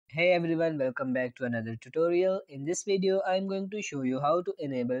Hey everyone, welcome back to another tutorial. In this video, I'm going to show you how to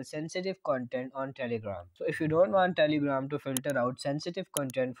enable sensitive content on Telegram. So if you don't want Telegram to filter out sensitive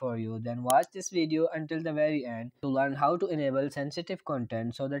content for you, then watch this video until the very end to learn how to enable sensitive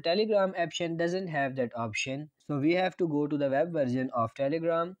content. So the Telegram option doesn't have that option. So we have to go to the web version of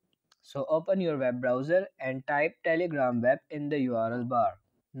Telegram. So open your web browser and type Telegram web in the URL bar.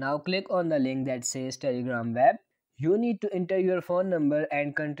 Now click on the link that says Telegram web. You need to enter your phone number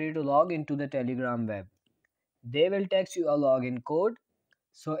and country to log into the Telegram web. They will text you a login code,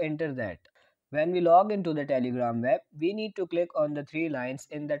 so enter that. When we log into the Telegram web, we need to click on the three lines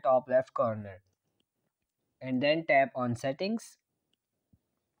in the top left corner and then tap on settings.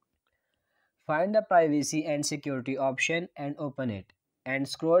 Find the privacy and security option and open it. And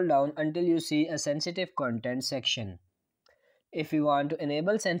scroll down until you see a sensitive content section. If we want to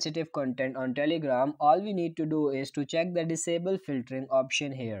enable sensitive content on Telegram, all we need to do is to check the disable filtering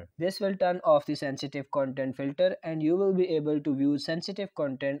option here. This will turn off the sensitive content filter and you will be able to view sensitive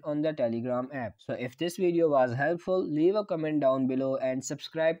content on the Telegram app. So if this video was helpful, leave a comment down below and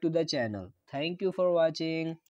subscribe to the channel. Thank you for watching.